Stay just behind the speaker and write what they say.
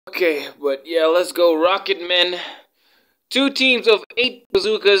Okay, but yeah, let's go, Rocket Men. 2 teams of 8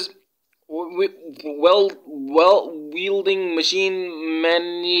 bazookas, well wielding machine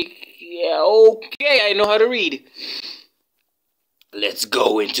manic. Yeah, okay, I know how to read. Let's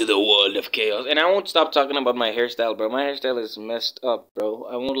go into the world of chaos. And I won't stop talking about my hairstyle, bro. My hairstyle is messed up, bro.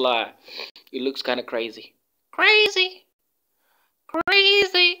 I won't lie. It looks kind of crazy. Crazy.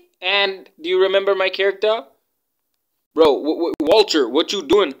 Crazy. And do you remember my character? Bro, Walter, what you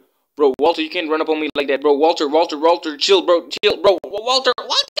doing? Bro, Walter, you can't run up on me like that, bro. Walter, chill, bro. Chill, bro. Walter.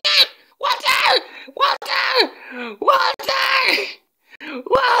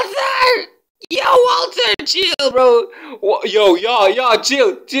 Yo, Walter, chill, bro. Yo,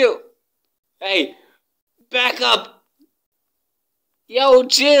 chill. Hey, back up. Yo,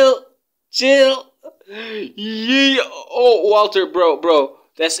 chill. Yeah. Oh, Walter, bro.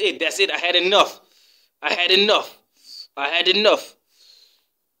 That's it. I had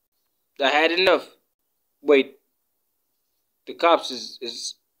enough. Wait, the cops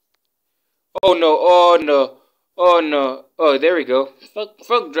is. Oh no. Oh, there we go.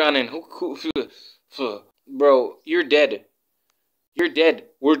 Fuck drowning. Bro, you're dead.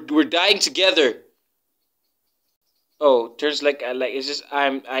 We're dying together. Oh, turns like it's just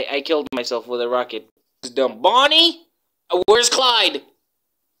I killed myself with a rocket. It's dumb. Bonnie, where's Clyde?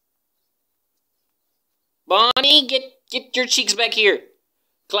 Bonnie, get your cheeks back here.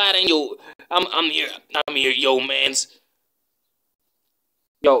 Clyde and yo, I'm here, yo mans.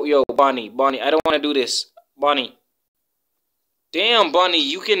 Yo, Bonnie, I don't want to do this, Bonnie. Damn, Bonnie,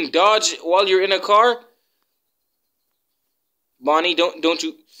 you can dodge while you're in a car. Bonnie, don't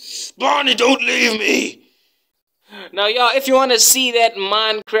you, Bonnie, don't leave me. Now, y'all, if you want to see that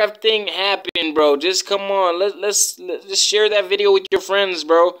Minecraft thing happen, bro, just come on. Let's share that video with your friends,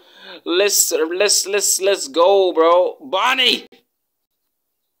 bro. Let's go, bro. Bonnie,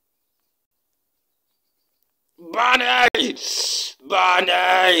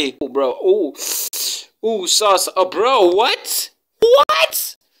 oh, bro. Ooh, sauce. Bro, what?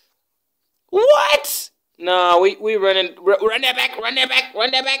 Nah, we running. Run that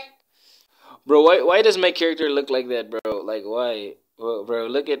back. Bro, why does my character look like that, bro? Like, why? Bro,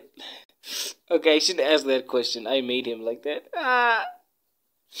 look at... Okay, I shouldn't ask that question. I made him like that.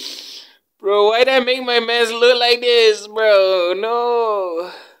 Bro, why did I make my mans look like this, bro?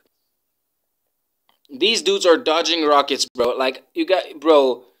 No. These dudes are dodging rockets, bro. Like,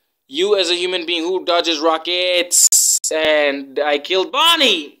 bro, you as a human being who dodges rockets. And I killed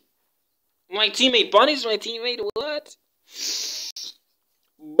Bonnie. My teammate. Bonnie's my teammate? What?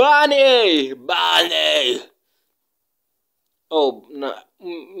 Bonnie! Oh, no.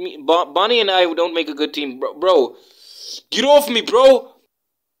 Bonnie and I don't make a good team. Bro, get off me, bro!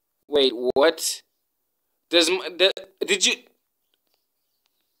 Wait, what? Did you...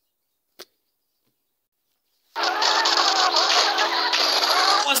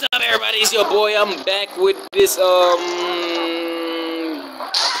 What's up, everybody? It's your boy. I'm back with this,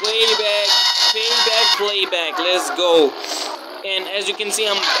 Payback. Let's go. And as you can see,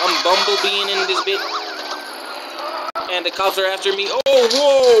 I'm bumblebeeing in this bit. And the cops are after me. Oh,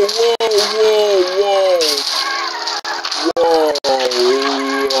 whoa.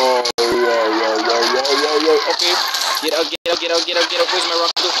 Okay. Get out. Where's my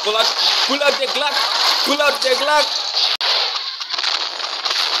rocket? Pull out the Glock.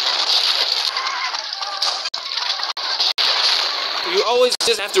 You always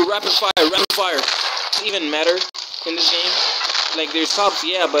just have to rapid fire. Does it even matter in this game? Like, there's cops,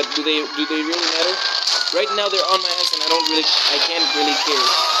 yeah, but do they really matter? Right now they're on my ass and I can't really care.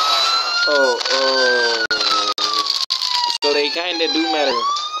 Oh. So they kinda do matter.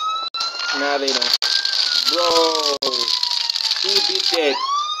 Nah, they don't. Bro, who did that?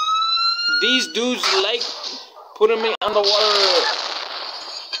 These dudes like putting me underwater.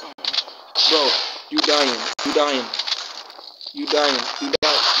 Bro, you dying.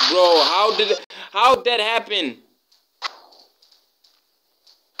 Bro, how'd that happen?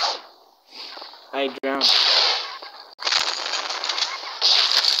 I drowned.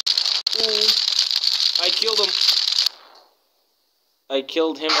 Ooh. I killed him. I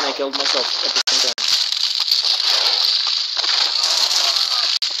killed him and I killed myself at the same time.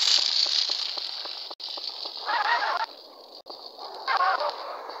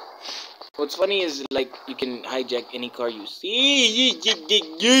 What's funny is, like, you can hijack any car you see.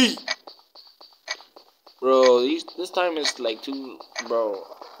 Bro, this time is like too... Bro,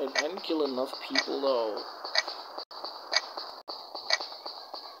 I didn't kill enough people though.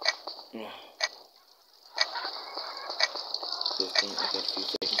 15, I got a few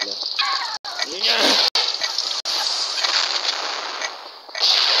seconds left.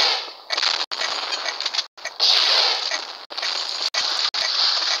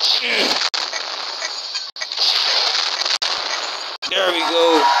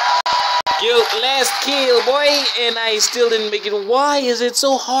 kill, boy, and I still didn't make it. Why is it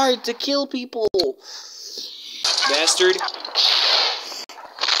so hard to kill people? Bastard.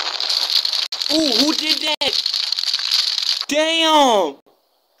 Ooh, who did that? Damn!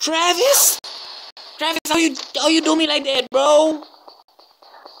 Travis? Travis, how you do me like that, bro?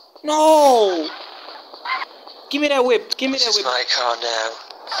 No! Give me that whip. Give me that whip. This is my car now.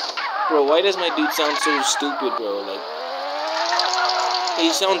 Bro, why does my dude sound so stupid, bro? Like,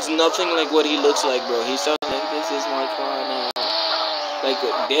 he sounds nothing like what he looks like, bro. He sounds like, this is my car now. Like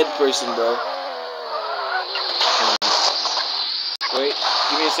a dead person, bro. Wait,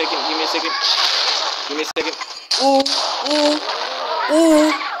 give me a second, give me a second. Give me a second. Ooh, ooh,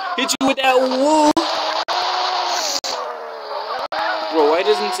 ooh. Hit you with that woo. Bro, why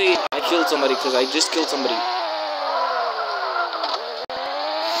doesn't it say I killed somebody? Because I just killed somebody.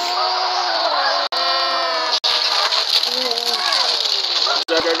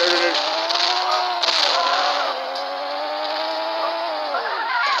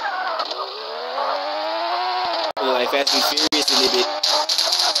 Like Fast and Furious in a bit.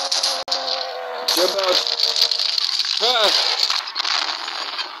 Jump out. Ah.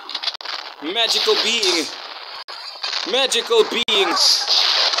 Magical being. Magical being.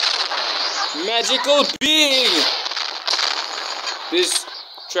 Magical being. This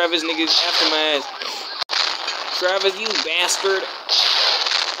Travis nigga's after my ass. Travis, you bastard.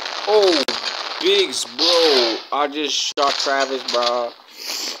 Oh, Biggs, bro. I just shot Travis, bro.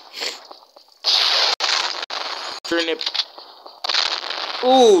 Turnip.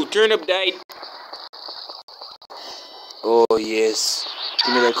 Ooh, turnip died. Oh, yes.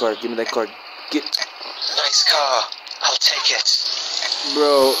 Give me that card. Give me that card. Get. Nice car. I'll take it.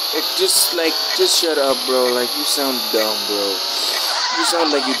 Bro, it just shut up, bro. Like, you sound dumb, bro. You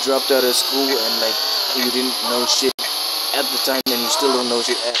sound like you dropped out of school and, like, you didn't know shit at the time and you still don't know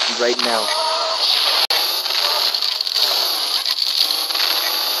shit right now.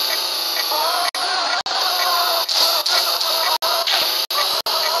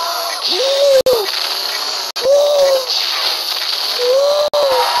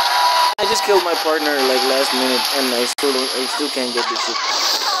 I just killed my partner like last minute and I still can't get this shit.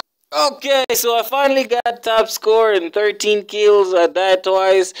 Okay, so I finally got top score in 13 kills. I died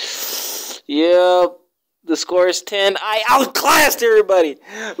twice. Yep. The score is 10. I outclassed everybody.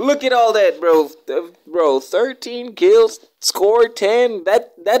 Look at all that, bro. Bro, 13 kills, score 10.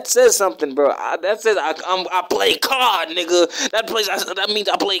 That says something, bro. That says I play COD, nigga. That means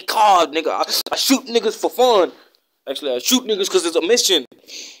I play COD, nigga. I shoot niggas for fun. Actually, I shoot niggas because it's a mission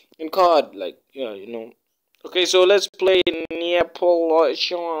in COD. Like, yeah, you know. Okay, so let's play Neapolitan.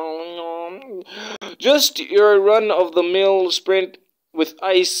 Just your run-of-the-mill sprint with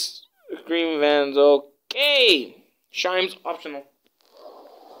ice cream vans. Okay, Shime's optional.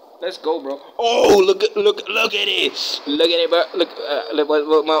 Let's go, bro. Oh, look at it. Look at it, bro.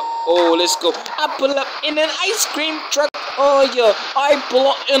 Oh, let's go. I pull up in an ice cream truck. Oh yeah, I pull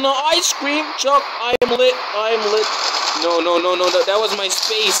up in an ice cream truck. I am lit. No. That was my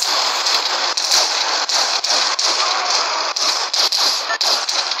space.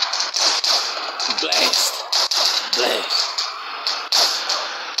 Blast.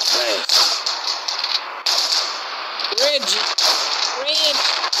 Reggie.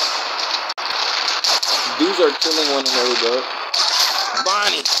 Dudes are killing one another, bro.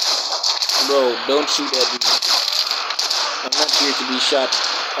 Bonnie. Bro, don't shoot at me. I'm not here to be shot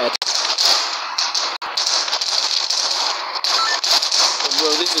at. Bro,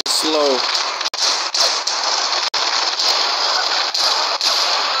 this is slow.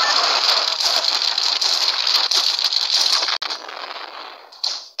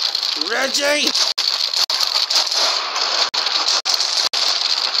 Reggie!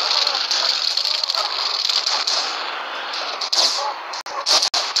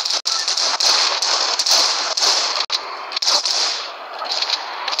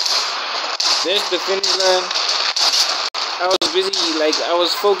 There's the finish line. I was busy, like, I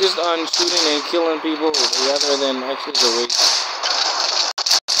was focused on shooting and killing people rather than actually the race.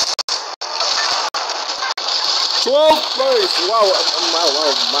 12 first! Wow,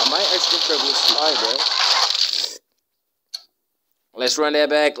 my ice cream truck was fly, bro. Let's run that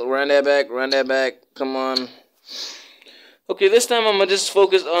back. Come on. Okay, this time I'm gonna just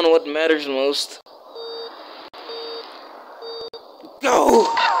focus on what matters most. Go!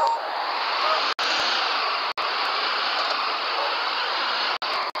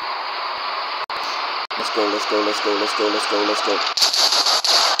 Let's go.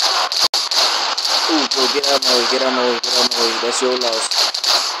 Ooh, bro, get out of my way. That's your loss.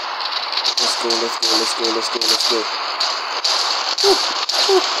 Let's go. Ooh.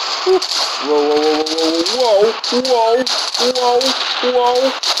 Whoa, whoa, whoa, whoa, whoa, whoa,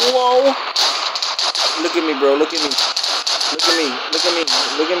 whoa, whoa. Look at me, bro. Look at me. Look at me. Look at me.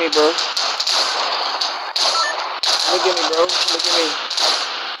 Look at me, bro. Look at me, bro. Look at me.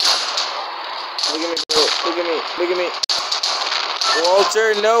 Look at me, bro. Look at me. Look at me.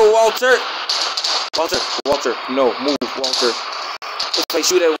 Walter, no, Walter. Walter, no, move, Walter. If I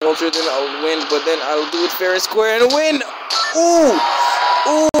shoot at Walter, then I'll win, but then I'll do it fair and square and win. Ooh,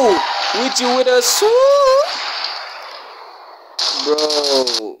 ooh, with you with a swoop.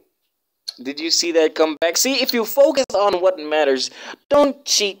 Bro, did you see that comeback? See, if you focus on what matters, don't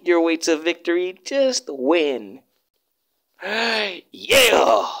cheat your way to victory, just win.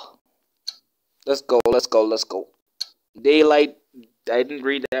 Yeah! Let's go, let's go, let's go. Daylight, I didn't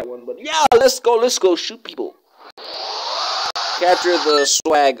read that one, but yeah, let's go, shoot people. Capture the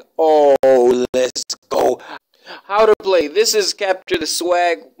swag. Oh, let's go. How to play. This is capture the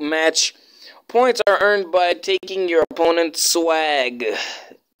swag match. Points are earned by taking your opponent's swag.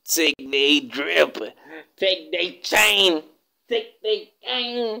 Take the drip. Take the chain. Take the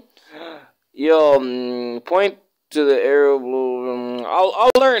chain. Yo, point to the arrow blue. I'll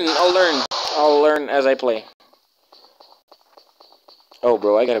learn as I play. Oh,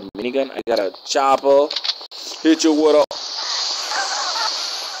 bro, I got a minigun. I got a chopper. Hit you with a.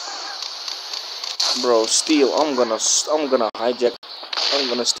 Bro, steal. I'm gonna hijack. I'm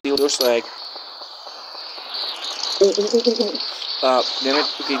gonna steal your swag. Damn it.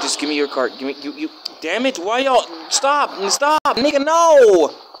 Okay, just give me your card. Give me you. Damn it! Why y'all stop, nigga?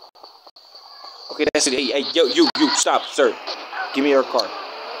 No. Okay, that's it. Hey, yo, you, stop, sir. Give me your card.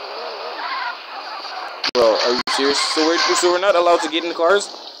 Bro, are you serious? So we're not allowed to get in the cars?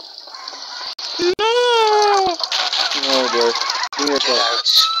 No, bro. Give me your car.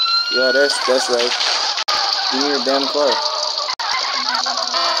 Yeah, that's right. Give me your damn car.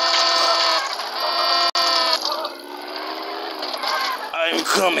 I'm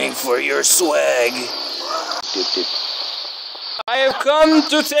coming for your swag. I have come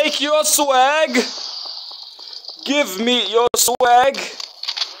to take your swag. Give me your swag.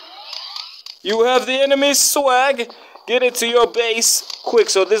 You have the enemy's swag. Get it to your base quick.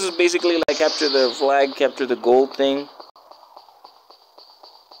 So this is basically like capture the flag, capture the gold thing.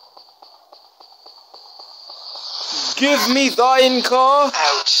 Give me thine car.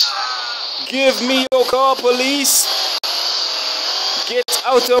 Ouch. Give me your car, police. Get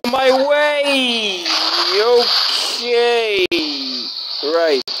out of my way. Okay.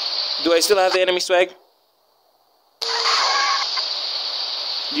 Right. Do I still have the enemy swag?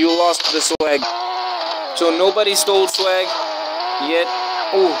 You lost the swag. So nobody stole swag yet.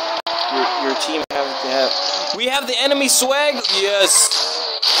 Oh, your team have to have. We have the enemy swag? Yes.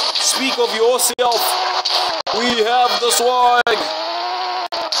 Speak of yourself. We have the swag.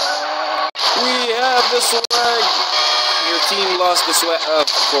 We have the swag. Your team lost the swag, of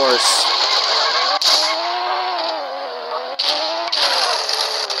course.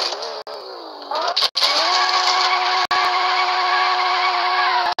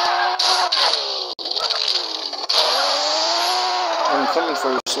 I'm coming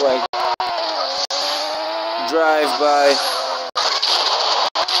for your swag. Drive by.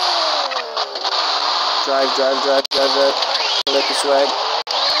 Drive. Collect the swag.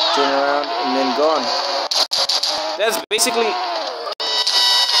 Turn around and then gone. That's basically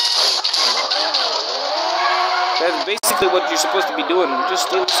what you're supposed to be doing. Just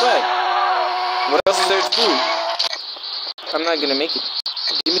steal the swag. What else is there to do? I'm not gonna make it.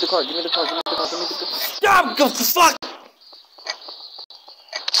 Give me the car. Stop! Go fuck!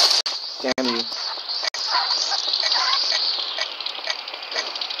 Damn you.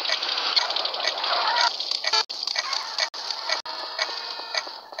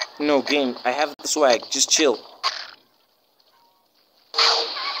 No, game. I have the swag. Just chill.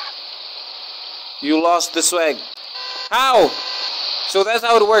 You lost the swag. How? So that's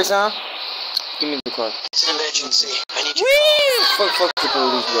how it works, huh? Give me the car. It's an emergency. I need you. Fuck the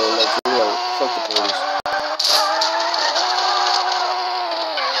police, bro. Like, real. Fuck the police.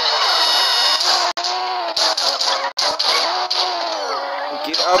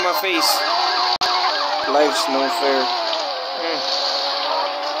 Get out of my face. Life's no fair.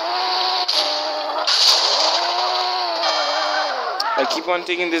 I keep on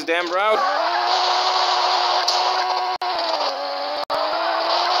taking this damn route.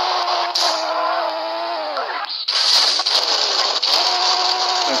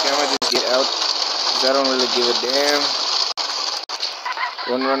 Okay, I might just get out, because I don't really give a damn.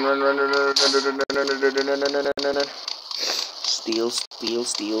 Run. Steal.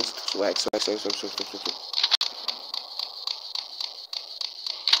 Swag.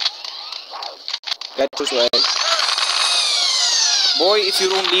 Got your swag. Boy, if you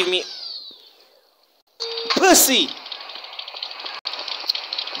don't leave me... Pussy!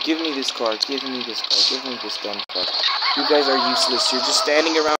 Give me this card. Give me this card. Give me this damn card. You guys are useless. You're just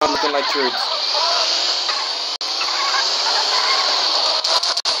standing around looking like turds.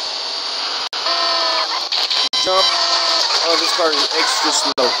 Jump. Oh, this card is extra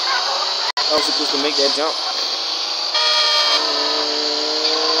slow. I was supposed to make that jump.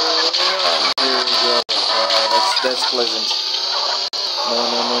 Here we go. That's pleasant. No.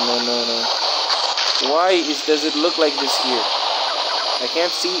 Why does it look like this here? I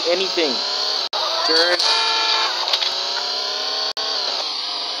can't see anything. Turn.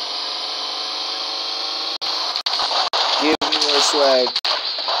 Give me your swag.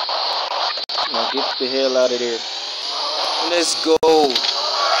 Now get the hell out of there. Let's go.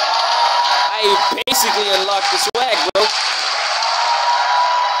 I basically unlocked the swag, bro.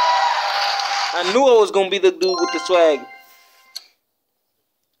 I knew I was gonna be the dude with the swag.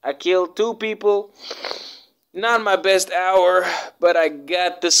 I killed 2 people. Not my best hour, but I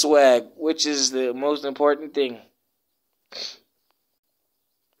got the swag, which is the most important thing.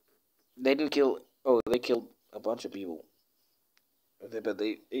 They didn't kill... Oh, they killed a bunch of people. But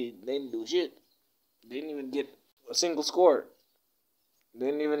they didn't do shit. They didn't even get a single score. They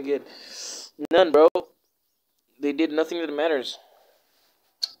didn't even get none, bro. They did nothing that matters.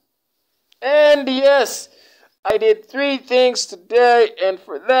 And yes, I did 3 things today, and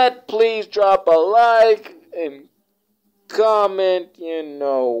for that, please drop a like and comment, you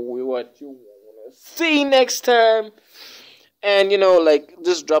know, what you want to see next time. And, you know, like,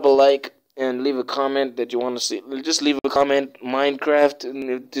 just drop a like and leave a comment that you want to see. Just leave a comment, Minecraft, and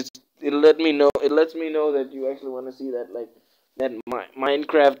it lets me know that you actually want to see that, like, that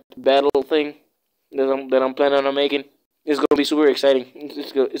Minecraft battle thing that I'm planning on making. It's gonna be super exciting.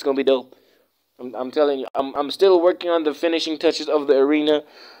 It's gonna be dope. I'm telling you, I'm still working on the finishing touches of the arena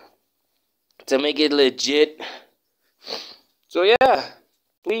to make it legit. So yeah,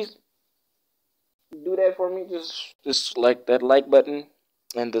 please do that for me. Just like that like button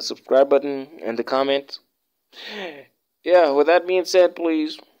and the subscribe button and the comment. Yeah, with that being said,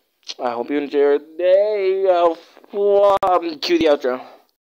 please, I hope you enjoy your day. Cue the outro.